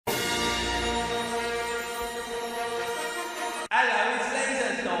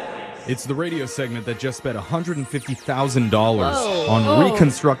It's the radio segment that just spent $150,000 on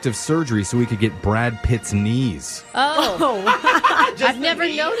reconstructive surgery so he could get Brad Pitt's knees. I've never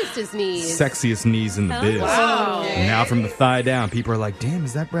noticed his knees. Sexiest knees in the biz. Wow. And now from the thigh down, people are like, damn,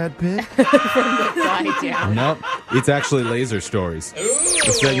 is that Brad Pitt? Thigh down. Nope. It's actually Laser Stories.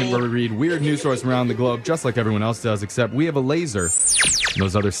 The segment where we read weird news stories from around the globe, just like everyone else does, except we have a laser. And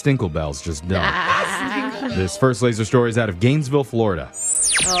those other Stinkle-bells just don't. This first laser story is out of Gainesville, Florida.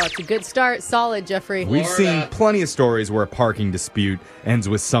 Oh, it's a good start. Solid, Jeffrey. We've seen plenty of stories where a parking dispute ends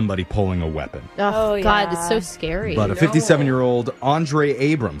with somebody pulling a weapon. Oh, God, it's so scary. But a 57-year-old Andre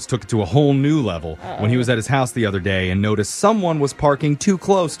Abrams took it to a whole new level when he was at his house the other day and noticed someone was parking too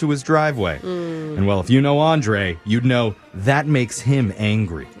close to his driveway. And well, if you know Andre, you'd know that makes him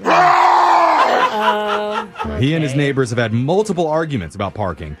angry. He and his neighbors have had multiple arguments about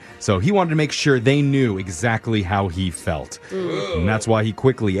parking, so he wanted to make sure they knew exactly how he felt. And that's why he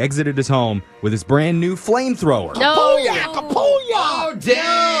quickly exited his home with his brand new flamethrower. No! Oh,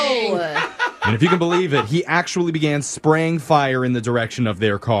 dang! And if you can believe it, he actually began spraying fire in the direction of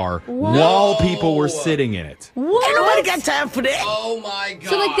their car while people were sitting in it. What? Ain't nobody got time for that. Oh, my gosh.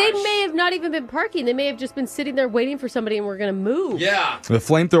 So, like, they may have not even been parking. They may have just been sitting there waiting for somebody and we're going to move. Yeah. The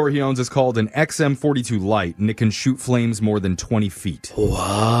flamethrower he owns is called an XM42 Lite, and it can shoot flames more than 20 feet. Scary.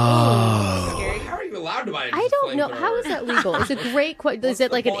 How are you allowed to buy a I don't know. How is that legal? It's a great question. Is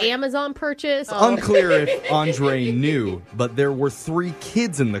it like an Amazon purchase? Unclear if Andre knew, but there were 3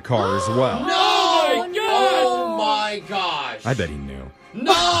 kids in the car as well. No! Oh, my gosh. I bet he knew.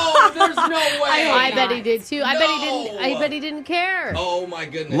 No, there's no way. I bet he did too. I bet he No. didn't. I bet he didn't care. Oh, my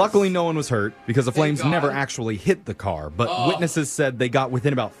goodness. Luckily, no one was hurt because the flames God. never actually hit the car, but witnesses said they got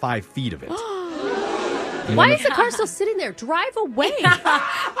within about 5 feet of it. Why is the car still sitting there? Drive away.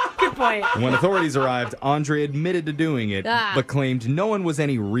 Good point. When authorities arrived, Andre admitted to doing it, but claimed no one was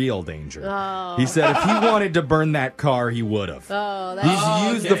any real danger. He said if he wanted to burn that car, he would have.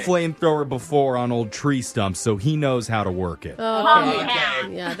 He's used the flamethrower before on old tree stumps, so he knows how to work it.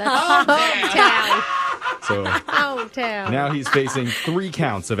 Okay. Yeah, that's hometown. So Hometown. now he's facing 3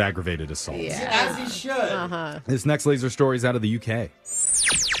 counts of aggravated assault. As he should. This next laser story is out of the UK.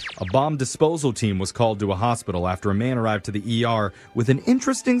 A bomb disposal team was called to a hospital after a man arrived to the ER with an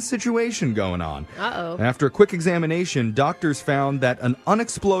interesting situation going on. After a quick examination, doctors found that an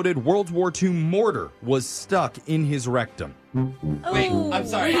unexploded World War II mortar was stuck in his rectum. Wait, I'm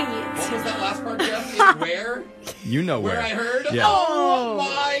sorry. What was that last part, Jeff? In where? You know Where I heard? Yeah. Oh,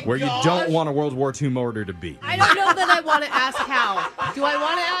 my Where you gosh. don't want a World War II mortar to be. I don't know that I want to ask how. Do I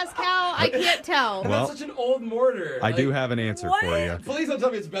want to ask how? I can't tell. Well, That's such an old mortar. I do have an answer for you. Please don't tell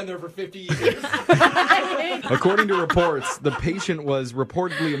me it's been there for 50 years. According to reports, the patient was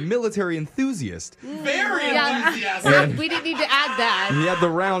reportedly a military enthusiast. Very Yeah. enthusiastic. We didn't need to add that. He had the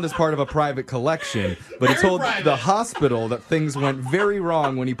round as part of a private collection, but he Very told private. the hospital that things went very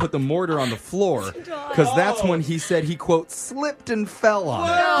wrong when he put the mortar on the floor, because that's when he said he, quote, slipped and fell on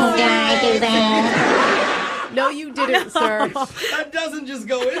it. No, you didn't, sir. That doesn't just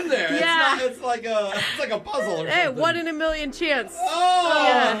go in there. Yeah. It's like a puzzle or Hey, something. 1 in a million chance.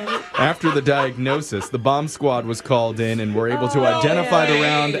 Oh! After the diagnosis, the bomb squad was called in and were able to identify the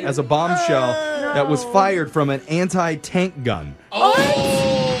round as a bombshell that was fired from an anti-tank gun.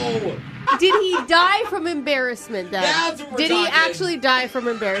 Oh! Did he die from embarrassment then? That's what we're Did he talking. actually die from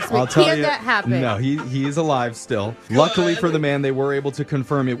embarrassment? I'll tell Can you, that happen? no, he is alive still. Luckily for the man, they were able to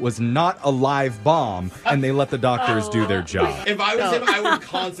confirm it was not a live bomb, and they let the doctors do their job. If I was him, I would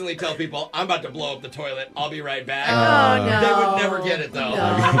constantly tell people, I'm about to blow up the toilet. I'll be right back. Oh, no. They would never get it, though.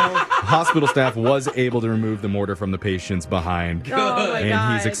 Hospital staff was able to remove the mortar from the patient's behind, Oh, my and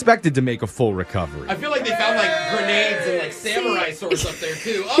God. he's expected to make a full recovery. I feel like they found, like, grenades and, like, samurai swords up there,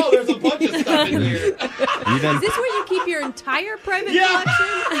 too. Oh, there's a bunch of stuff in here. He then, Is this where you keep your entire private Yeah.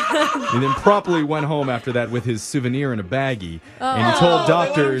 collection? he then promptly went home after that with his souvenir in a baggie, and he told Oh,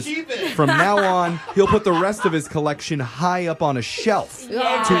 doctors they let him keep it. from now on he'll put the rest of his collection high up on a shelf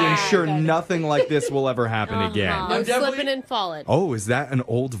to ensure nothing like this will ever happen again. No I'm definitely- slipping and falling. Oh, is that an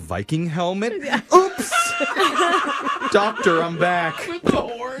old Viking helmet? Oops! Doctor, I'm back. With the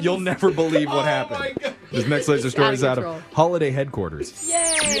horns. You'll never believe what Oh, happened. my God. This next laser story is out control. of Holiday Headquarters.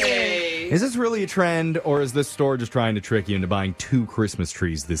 Yay. Is this really a trend, or is this store just trying to trick you into buying 2 Christmas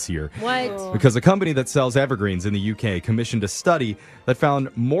trees this year? What? Because a company that sells evergreens in the UK commissioned a study that found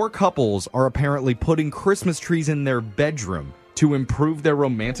more couples are apparently putting Christmas trees in their bedroom to improve their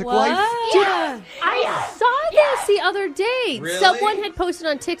romantic life. I saw this the other day. Really? Someone had posted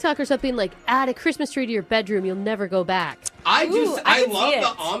on TikTok or something like, add a Christmas tree to your bedroom, you'll never go back. I Ooh, I I can love see the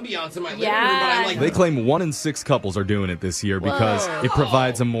it. ambiance in my living Yeah. room, but I'm like, They claim 1 in 6 couples are doing it this year because Whoa. it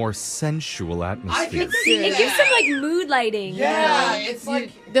provides a more sensual I atmosphere. can see It that. gives some like mood lighting. Yeah, it's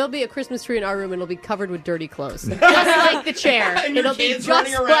like. There'll be a Christmas tree in our room and it'll be covered with dirty clothes. Just like the chair. And your It'll be kids just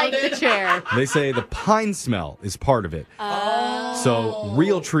running around like it. the chair. They say the pine smell is part of it. So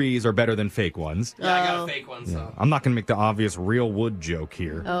real trees are better than fake ones. Yeah, I got a fake one, so. I'm not going to make the obvious real wood joke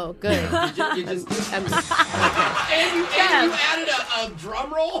here. Oh, good. You just I'm just- and you added a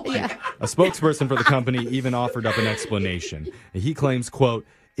drum roll? yeah. A spokesperson for the company even offered up an explanation. He claims, quote,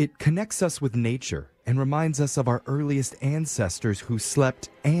 "It connects us with nature and reminds us of our earliest ancestors who slept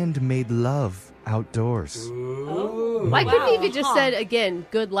and made love outdoors." Why couldn't he have just said, again,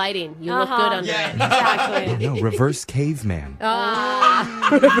 good lighting? You look good under Yeah. it. Exactly. No, reverse caveman.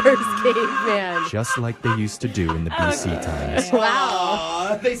 Reverse caveman. Just like they used to do in the BC times. Wow.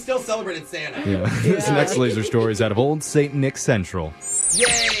 Aw, they still celebrated Santa. Yeah. This next laser story is out of Old St. Nick Central.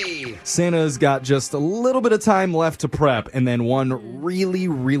 Yay! Santa's got just a little bit of time left to prep and then one really,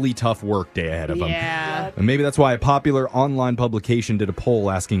 really tough work day ahead of him. Yeah. And maybe that's why a popular online publication did a poll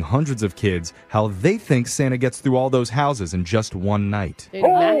asking hundreds of kids how they think Santa gets through all those houses in just one night. Dude,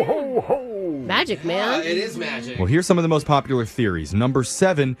 magic, man. It is magic. Well, here's some of the most popular theories. Number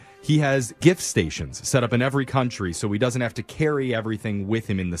 7, he has gift stations set up in every country so he doesn't have to carry everything with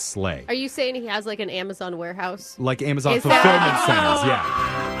him in the sleigh. Are you saying he has like an Amazon warehouse? Like Amazon Is fulfillment that- centers, yeah.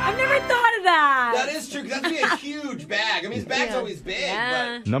 I've never thought of that. That is true, because that'd be a huge bag. I mean, his bag's Yeah. always big,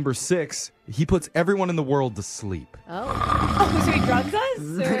 Yeah. Number 6, he puts everyone in the world to sleep. Oh. Oh, so he drugs us?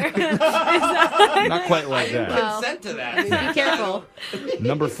 Or... Not quite like but I that. didn't consent to that. Be careful.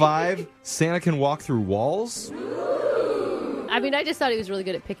 Number 5, Santa can walk through walls. I mean, I just thought he was really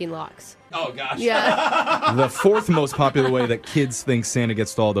good at picking locks. Oh, gosh. Yeah. The 4th most popular way that kids think Santa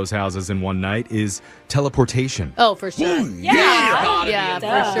gets to all those houses in one night is teleportation. Oh, for sure. Yeah. Gotta Yeah, be. for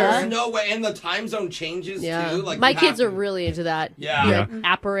Duh. sure. There's no way. And the time zone changes, Yeah. too. Like, My you kids have are to- really into that. Yeah. Yeah.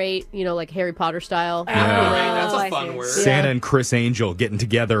 Apparate, like Harry Potter style. Right, that's Oh, I a fun see. word. Santa and Chris Angel getting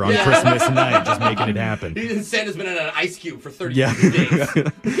together on Christmas night, just making it happen. Santa's been in an ice cube for 30 Yeah. days.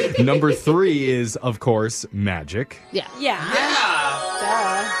 Number 3 is, of course, magic. Yeah. Yeah. Yeah.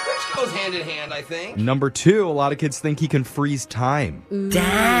 Duh. Which goes hand in hand, I think. Number 2, a lot of kids think he can freeze time.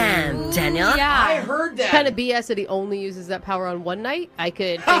 Damn, Daniel. I Yeah. heard that. Kind of BS that he only uses that power on one night. I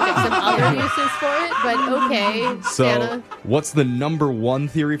could think of some other uses for it, but okay, So, Santa. what's the number 1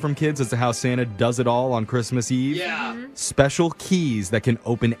 theory from kids as to how Santa does it all on Christmas Eve? Yeah. Special keys that can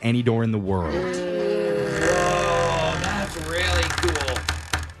open any door in the world. Oh, that's really cool.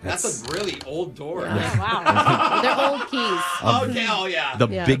 That's a really old door. Wow. They're old keys. Okay, oh yeah. The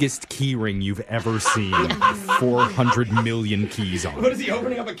Yeah. biggest key ring you've ever seen. 400 million keys on What it. is he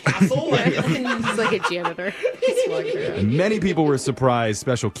opening up a castle? He's like a janitor. He's walking around. Many people were surprised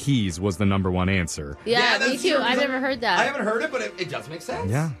special keys was the number 1 answer. Yeah, Yeah, me that's too. true, 'cause I've never heard that. I haven't heard it, but it does make sense.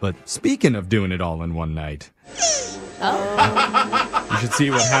 Yeah, but speaking of doing it all in one night, Oh, you should see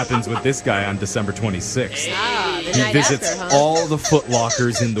what happens with this guy on December 26th. the He night visits after, huh? all the Foot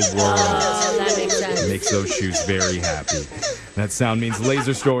Lockers in the world. Oh, that makes sense. Makes those shoes very happy. That sound means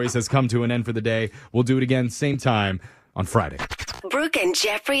Laser Stories has come to an end for the day. We'll do it again same time on Friday. Brooke and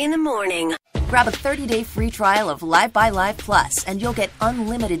Jeffrey in the morning. Grab a 30-day free trial of Live by Live Plus, and you'll get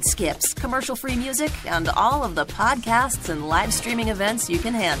unlimited skips, commercial-free music, and all of the podcasts and live streaming events you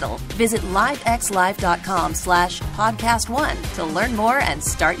can handle. Visit livexlive.com/podcast1 to learn more and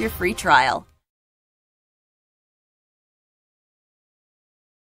start your free trial.